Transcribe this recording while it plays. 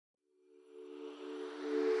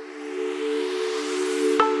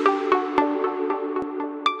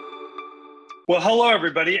Well, hello,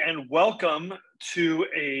 everybody, and welcome to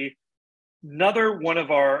another one of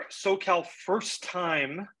our SoCal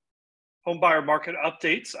first-time homebuyer market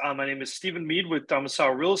updates. My name is Stephen Meade with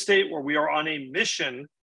Domicile Real Estate, where we are on a mission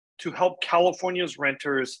to help California's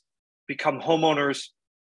renters become homeowners.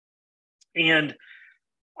 And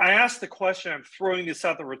I asked the question, I'm throwing this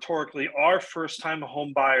out there rhetorically, are first-time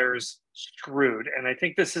homebuyers screwed? And I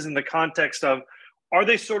think this is in the context of, are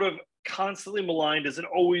they sort of constantly maligned? Is it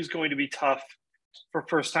always going to be tough for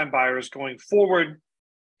first-time buyers going forward?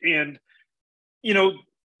 And, the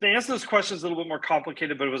answer to this question is a little bit more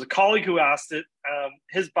complicated, but it was a colleague who asked it.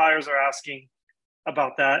 His buyers are asking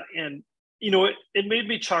about that. And, it made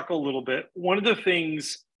me chuckle a little bit. One of the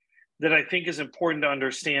things that I think is important to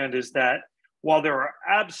understand is that while there are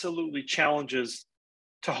absolutely challenges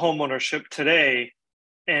to homeownership today,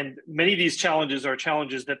 and many of these challenges are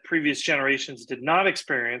challenges that previous generations did not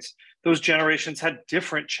experience, those generations had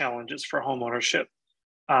different challenges for homeownership.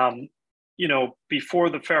 Before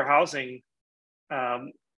the Fair Housing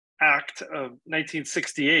Act of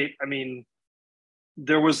 1968,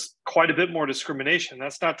 there was quite a bit more discrimination.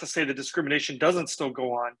 That's not to say the discrimination doesn't still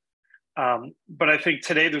go on. But I think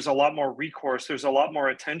today there's a lot more recourse, there's a lot more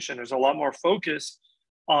attention, there's a lot more focus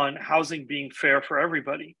on housing being fair for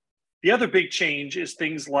everybody. The other big change is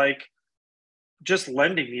things like just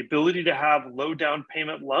lending, the ability to have low down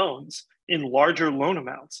payment loans in larger loan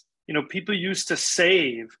amounts. People used to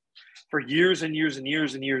save for years and years and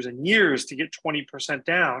years and years and years to get 20%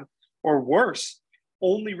 down, or worse.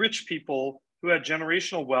 Only rich people who had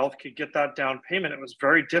generational wealth could get that down payment. It was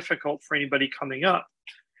very difficult for anybody coming up.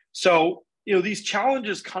 So, these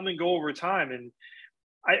challenges come and go over time. And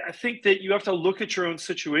I think that you have to look at your own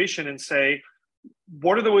situation and say,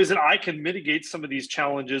 what are the ways that I can mitigate some of these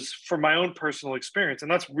challenges from my own personal experience? And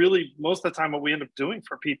that's really most of the time what we end up doing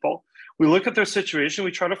for people. We look at their situation, we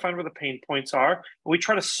try to find where the pain points are, and we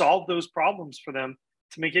try to solve those problems for them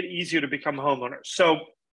to make it easier to become homeowners. So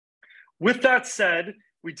with that said,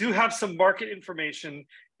 we do have some market information,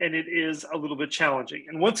 and it is a little bit challenging.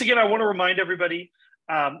 And once again, I want to remind everybody,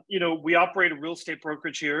 we operate a real estate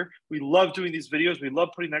brokerage here. We love doing these videos. We love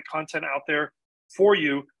putting that content out there for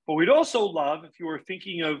you, but we'd also love, if you were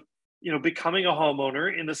thinking of, becoming a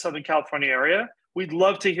homeowner in the Southern California area, we'd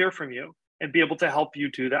love to hear from you and be able to help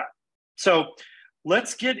you do that. So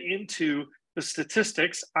let's get into the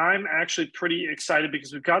statistics. I'm actually pretty excited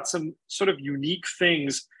because we've got some sort of unique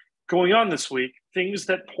things going on this week, things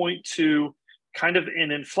that point to kind of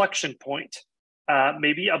an inflection point,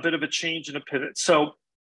 maybe a bit of a change and a pivot. So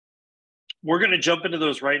we're going to jump into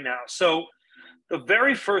those right now. So the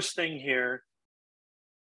very first thing here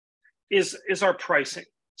is our pricing.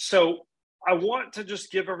 So I want to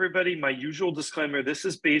just give everybody my usual disclaimer. This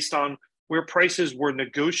is based on where prices were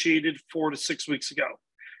negotiated 4 to 6 weeks ago.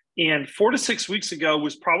 And 4 to 6 weeks ago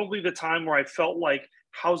was probably the time where I felt like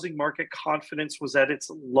housing market confidence was at its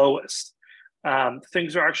lowest.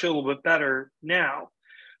 Things are actually a little bit better now.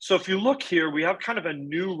 So if you look here, we have kind of a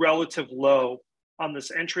new relative low on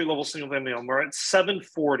this entry-level single-family home. We're at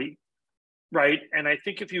 740. Right. And I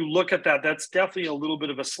think if you look at that, that's definitely a little bit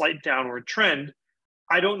of a slight downward trend.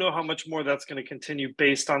 I don't know how much more that's going to continue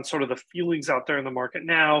based on sort of the feelings out there in the market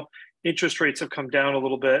now. Interest rates have come down a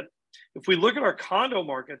little bit. If we look at our condo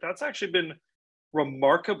market, that's actually been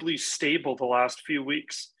remarkably stable the last few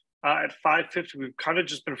weeks. At 550, we've kind of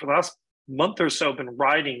just been, for the last month or so, been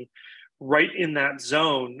riding right in that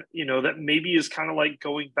zone, that maybe is kind of like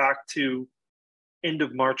going back to end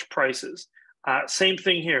of March prices. Same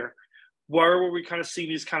thing here. Where were we kind of seeing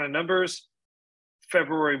these kind of numbers?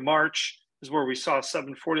 February, March is where we saw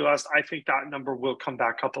 740 last. I think that number will come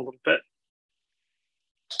back up a little bit.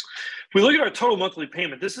 If we look at our total monthly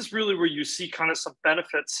payment, this is really where you see kind of some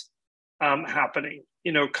benefits happening.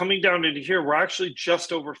 Coming down into here, we're actually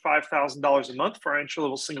just over $5,000 a month for our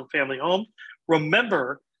entry-level single-family home.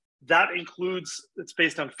 Remember, that includes, it's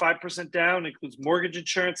based on 5% down, includes mortgage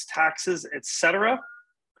insurance, taxes, etc.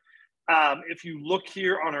 If you look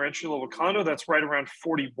here on our entry-level condo, that's right around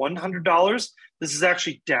 $4,100. This is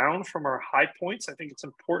actually down from our high points. I think it's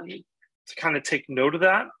important to kind of take note of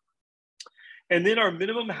that. And then our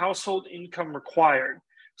minimum household income required.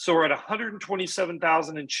 So we're at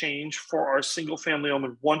 $127,000 and change for our single-family home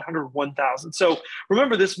and $101,000. So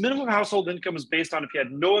remember, this minimum household income is based on if you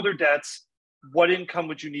had no other debts, what income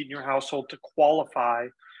would you need in your household to qualify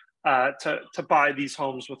to buy these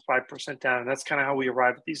homes with 5% down. And that's kind of how we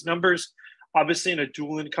arrive at these numbers. Obviously, in a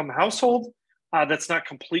dual income household, that's not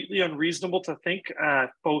completely unreasonable to think.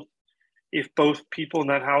 If both people in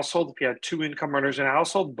that household, if you had 2 income earners in a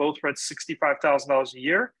household, both were at $65,000 a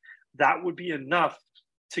year, that would be enough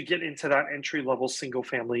to get into that entry-level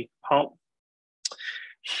single-family home.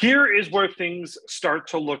 Here is where things start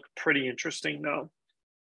to look pretty interesting, though.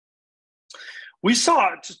 We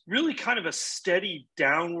saw just really kind of a steady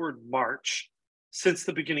downward march since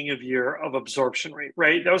the beginning of year of absorption rate,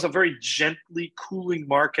 right? That was a very gently cooling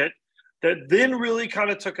market that then really kind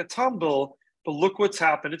of took a tumble. But look what's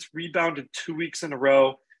happened. It's rebounded 2 weeks in a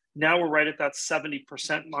row. Now we're right at that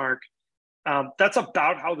 70% mark. That's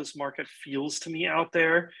about how this market feels to me out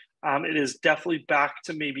there. It is definitely back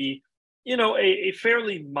to maybe, a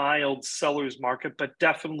fairly mild seller's market, but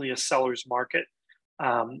definitely a seller's market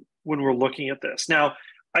when we're looking at this. Now,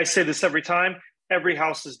 I say this every time. Every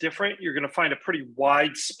house is different. You're going to find a pretty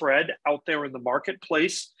wide spread out there in the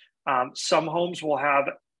marketplace. Some homes will have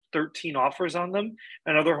 13 offers on them,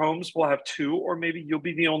 and other homes will have 2, or maybe you'll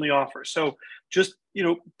be the only offer. So just,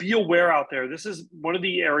 be aware out there. This is one of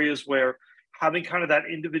the areas where having kind of that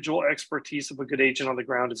individual expertise of a good agent on the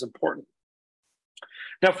ground is important.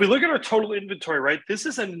 Now, if we look at our total inventory, right, this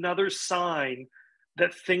is another sign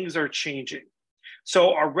that things are changing.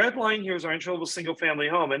 So our red line here is our entry-level single-family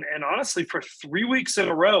home. And honestly, for 3 weeks in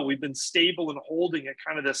a row, we've been stable and holding at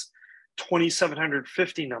kind of this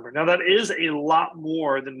 2,750 number. Now, that is a lot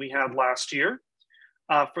more than we had last year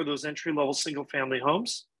for those entry-level single-family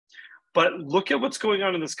homes. But look at what's going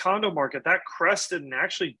on in this condo market. That crested and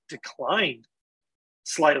actually declined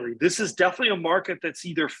slightly. This is definitely a market that's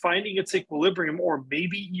either finding its equilibrium or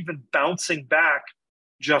maybe even bouncing back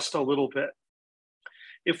just a little bit.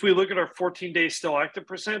 If we look at our 14-day still active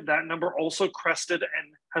percent, that number also crested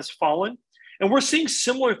and has fallen. And we're seeing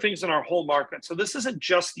similar things in our whole market. So this isn't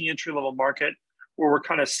just the entry-level market where we're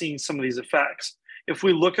kind of seeing some of these effects. If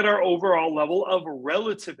we look at our overall level of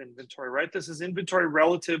relative inventory, right? This is inventory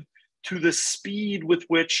relative to the speed with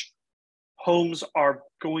which homes are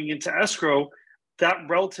going into escrow. That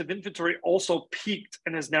relative inventory also peaked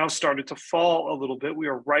and has now started to fall a little bit. We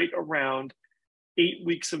are right around 8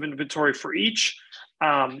 weeks of inventory for each.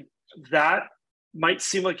 That might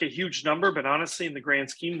seem like a huge number, but honestly, in the grand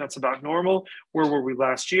scheme, that's about normal. Where were we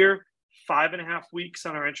last year? 5.5 weeks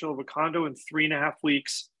on our entry-level condo and 3.5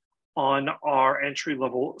 weeks on our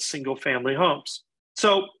entry-level single-family homes.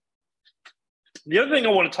 So the other thing I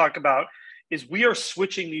want to talk about is we are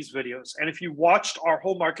switching these videos. And if you watched our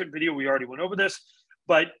whole market video, we already went over this.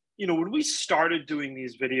 But when we started doing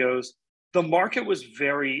these videos, the market was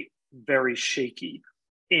very, very shaky.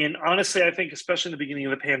 And honestly, I think especially in the beginning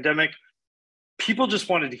of the pandemic, people just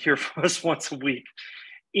wanted to hear from us once a week.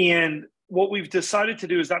 And what we've decided to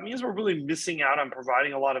do is that means we're really missing out on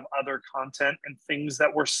providing a lot of other content and things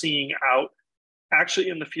that we're seeing out actually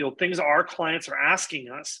in the field, things our clients are asking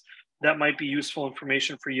us that might be useful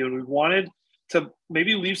information for you. And we wanted to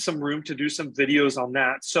maybe leave some room to do some videos on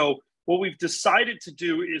that. So what we've decided to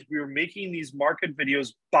do is we are making these market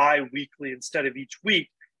videos bi-weekly instead of each week.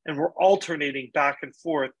 And we're alternating back and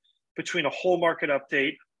forth between a whole market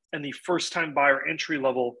update and the first-time buyer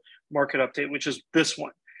entry-level market update, which is this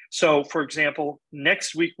one. So, for example,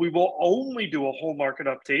 next week, we will only do a whole market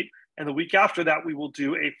update. And the week after that, we will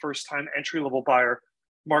do a first-time entry-level buyer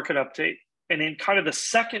market update. And in kind of the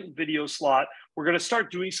second video slot, we're going to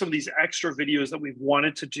start doing some of these extra videos that we've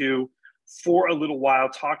wanted to do for a little while,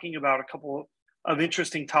 talking about a couple of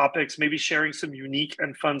interesting topics, maybe sharing some unique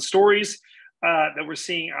and fun stories that we're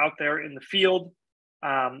seeing out there in the field,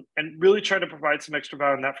 and really trying to provide some extra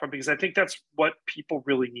value on that front, because I think that's what people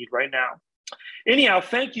really need right now. Anyhow,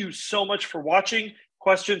 thank you so much for watching.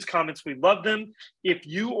 Questions, comments, we love them. If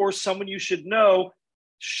you or someone you should know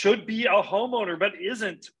should be a homeowner but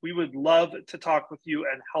isn't, we would love to talk with you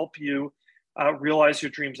and help you realize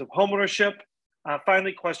your dreams of homeownership.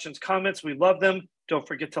 Finally, questions, comments, we love them. Don't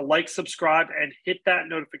forget to like, subscribe, and hit that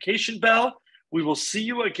notification bell. We will see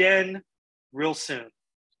you again real soon.